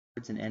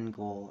towards an end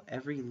goal,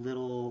 every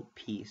little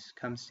piece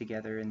comes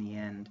together in the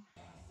end,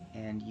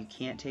 and you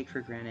can't take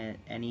for granted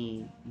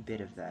any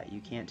bit of that.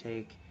 You can't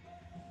take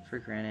for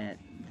granted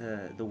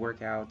the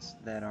workouts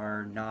that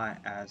are not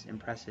as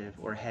impressive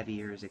or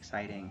heavy or as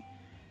exciting.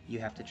 You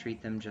have to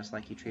treat them just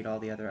like you treat all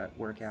the other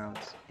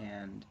workouts,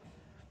 and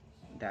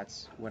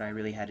that's what I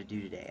really had to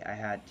do today. I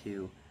had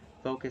to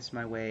focus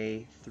my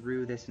way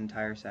through this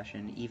entire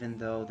session, even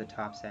though the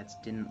top sets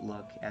didn't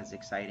look as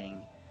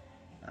exciting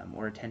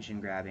or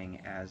attention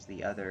grabbing as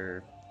the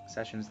other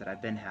sessions that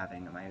I've been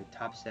having. My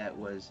top set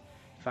was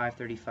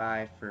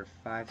 535 for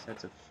 5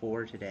 sets of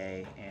 4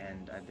 today,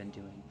 and I've been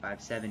doing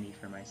 570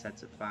 for my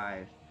sets of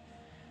 5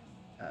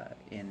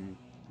 in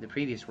the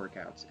previous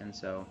workouts. And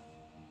so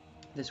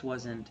this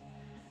wasn't,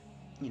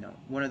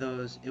 one of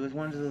those, it was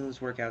one of those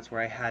workouts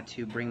where I had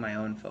to bring my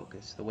own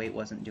focus. The weight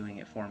wasn't doing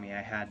it for me.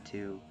 I had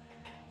to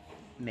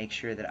make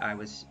sure that I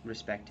was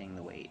respecting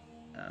the weight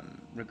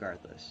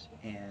regardless.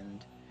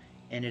 And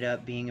ended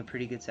up being a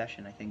pretty good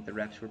session. I think the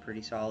reps were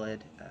pretty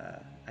solid.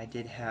 I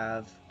did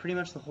have pretty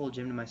much the whole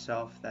gym to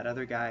myself. That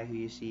other guy who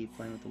you see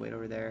playing with the weight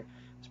over there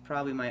was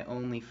probably my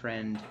only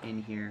friend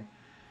in here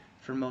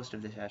for most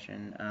of the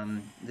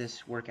session.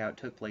 This workout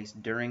took place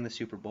during the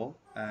Super Bowl.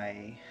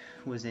 I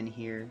was in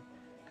here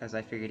because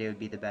I figured it would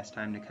be the best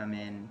time to come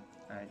in.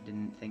 I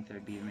didn't think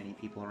there'd be many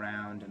people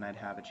around and I'd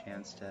have a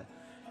chance to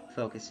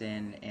focus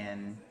in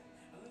and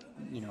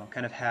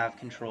kind of have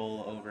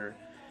control over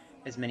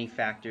as many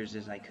factors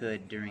as I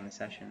could during the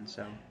session.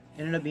 So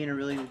it ended up being a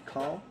really good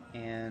call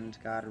and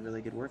got a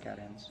really good workout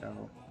in.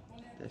 So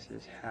this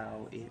is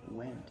how it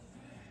went.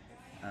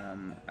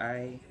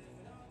 I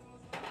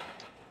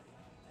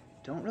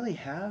don't really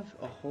have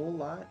a whole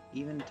lot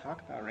even to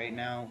talk about right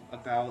now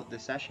about the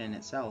session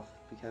itself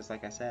because,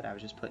 like I said, I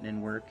was just putting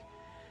in work.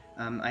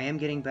 I am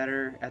getting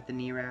better at the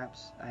knee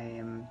wraps. I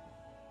am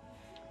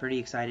pretty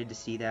excited to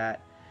see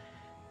that.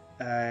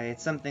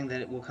 It's something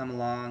that will come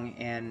along,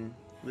 and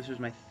this was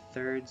my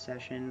third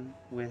session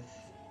with,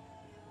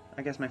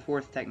 I guess my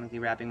fourth technically,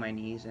 wrapping my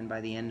knees, and by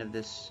the end of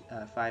this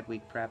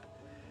 5-week prep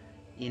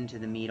into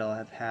the meet, I'll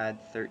have had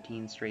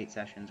 13 straight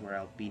sessions where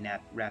I'll be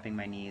wrapping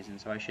my knees,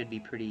 and so I should be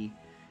pretty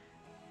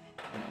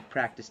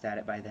practiced at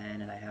it by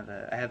then, and I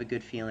have a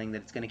good feeling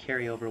that it's going to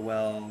carry over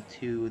well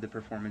to the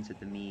performance at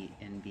the meet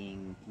and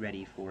being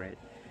ready for it.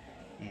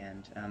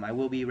 And I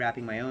will be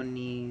wrapping my own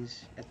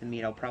knees at the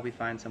meet. I'll probably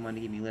find someone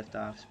to give me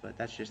liftoffs, but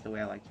that's just the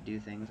way I like to do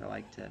things. I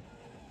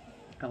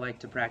like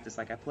to practice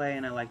like I play,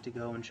 and I like to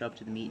go and show up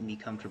to the meet and be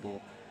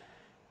comfortable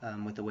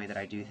with the way that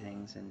I do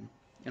things. And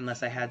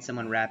unless I had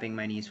someone wrapping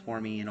my knees for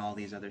me in all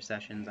these other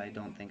sessions, I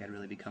don't think I'd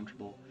really be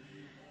comfortable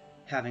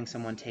having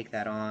someone take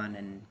that on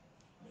and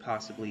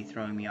possibly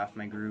throwing me off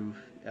my groove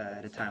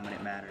at a time when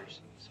it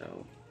matters.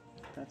 So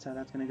that's how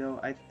that's going to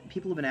go.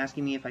 People have been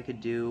asking me if I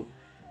could do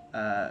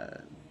a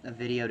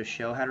video to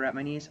show how to wrap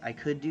my knees. I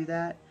could do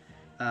that.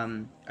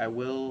 I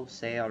will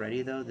say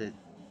already, though, that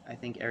I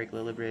think Eric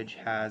Lillibridge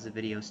has a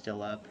video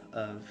still up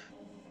of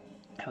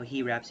how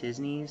he wraps his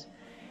knees,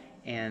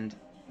 and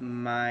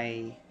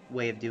my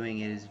way of doing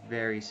it is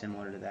very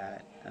similar to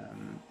that.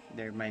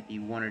 There might be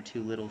one or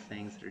two little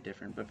things that are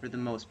different, but for the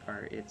most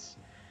part, it's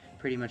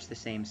pretty much the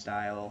same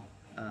style.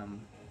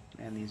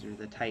 And these are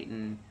the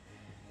Titan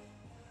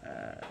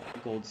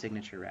gold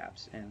signature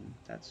wraps, and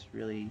that's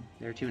really,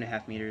 they're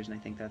 2.5 meters, and I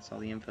think that's all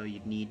the info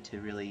you'd need to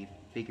really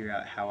figure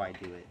out how I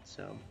do it.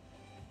 So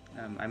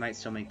I might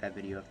still make that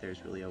video if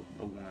there's really a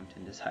want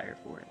and desire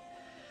for it.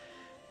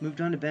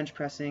 Moved on to bench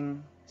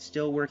pressing,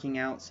 still working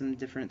out some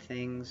different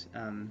things.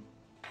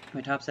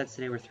 My top sets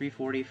today were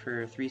 340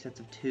 for 3 sets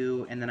of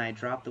 2, and then I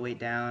dropped the weight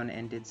down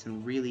and did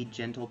some really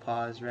gentle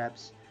pause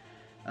reps,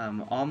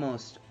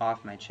 almost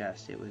off my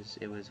chest. It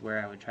was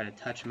where I would try to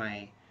touch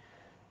my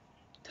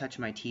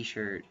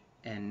t-shirt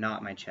and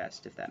not my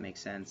chest, if that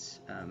makes sense,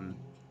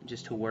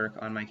 just to work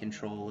on my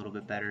control a little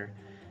bit better.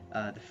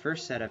 The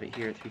first set of it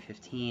here at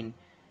 315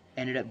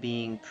 ended up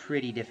being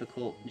pretty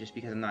difficult just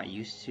because I'm not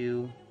used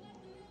to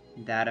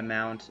that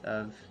amount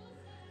of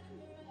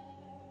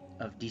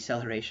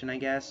deceleration, I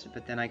guess,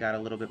 but then I got a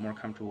little bit more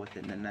comfortable with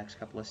it in the next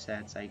couple of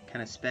sets. I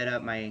kind of sped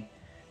up my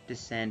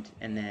descent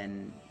and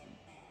then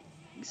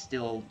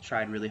still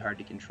tried really hard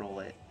to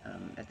control it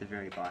at the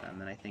very bottom,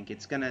 and I think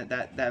it's gonna,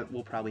 that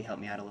will probably help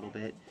me out a little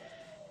bit.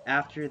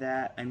 After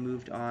that, I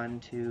moved on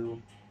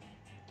to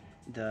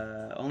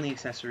the only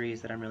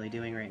accessories that I'm really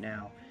doing right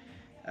now.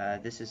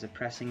 This is a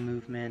pressing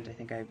movement. I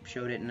think I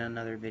showed it in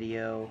another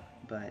video,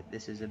 but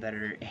this is a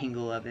better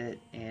angle of it,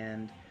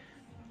 and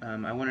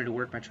I wanted to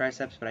work my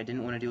triceps, but I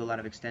didn't want to do a lot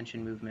of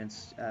extension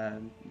movements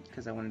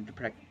because I wanted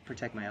to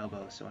protect my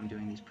elbow, so I'm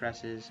doing these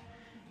presses.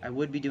 I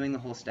would be doing the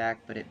whole stack,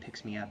 but it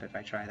picks me up if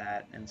I try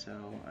that, and so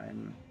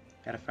I'm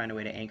got to find a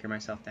way to anchor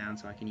myself down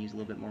so I can use a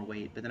little bit more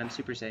weight. But then I'm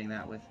supersetting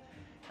that with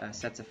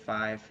sets of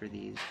 5 for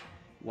these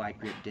wide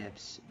grip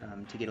dips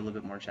to get a little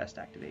bit more chest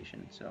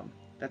activation. So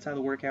that's how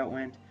the workout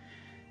went.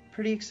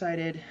 Pretty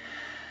excited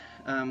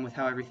with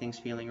how everything's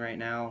feeling right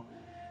now.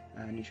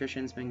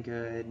 Nutrition's been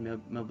good,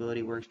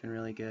 mobility work's been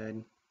really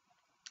good.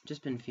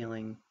 Just been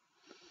feeling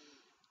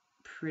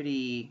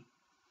pretty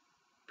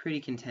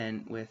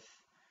content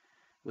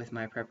with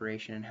my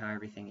preparation and how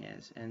everything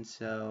is. And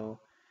so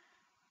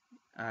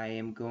I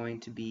am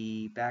going to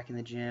be back in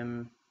the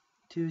gym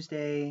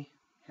Tuesday.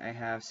 I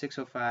have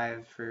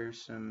 6:05 for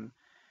some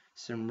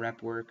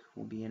rep work.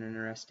 Will be an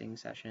interesting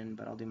session,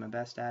 but I'll do my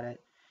best at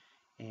it.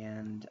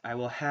 And I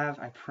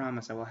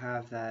promise I will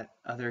have that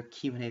other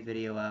Q&A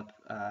video up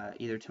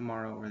either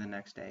tomorrow or the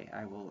next day.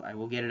 I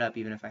will get it up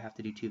even if I have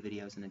to do 2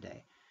 videos in a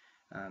day.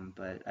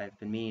 But I've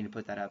been meaning to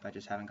put that up. I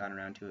just haven't gotten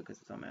around to it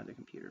because it's on my other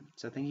computer.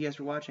 So thank you guys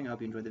for watching. I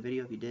hope you enjoyed the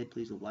video. If you did,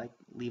 please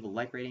leave a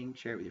like rating,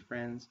 share it with your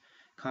friends.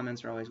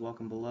 Comments are always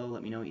welcome below.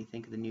 Let me know what you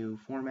think of the new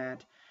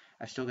format.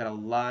 I've still got a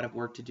lot of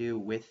work to do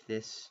with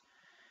this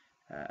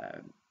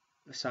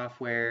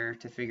software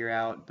to figure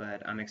out,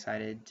 but I'm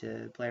excited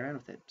to play around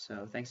with it.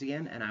 So thanks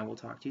again, and I will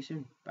talk to you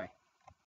soon. Bye.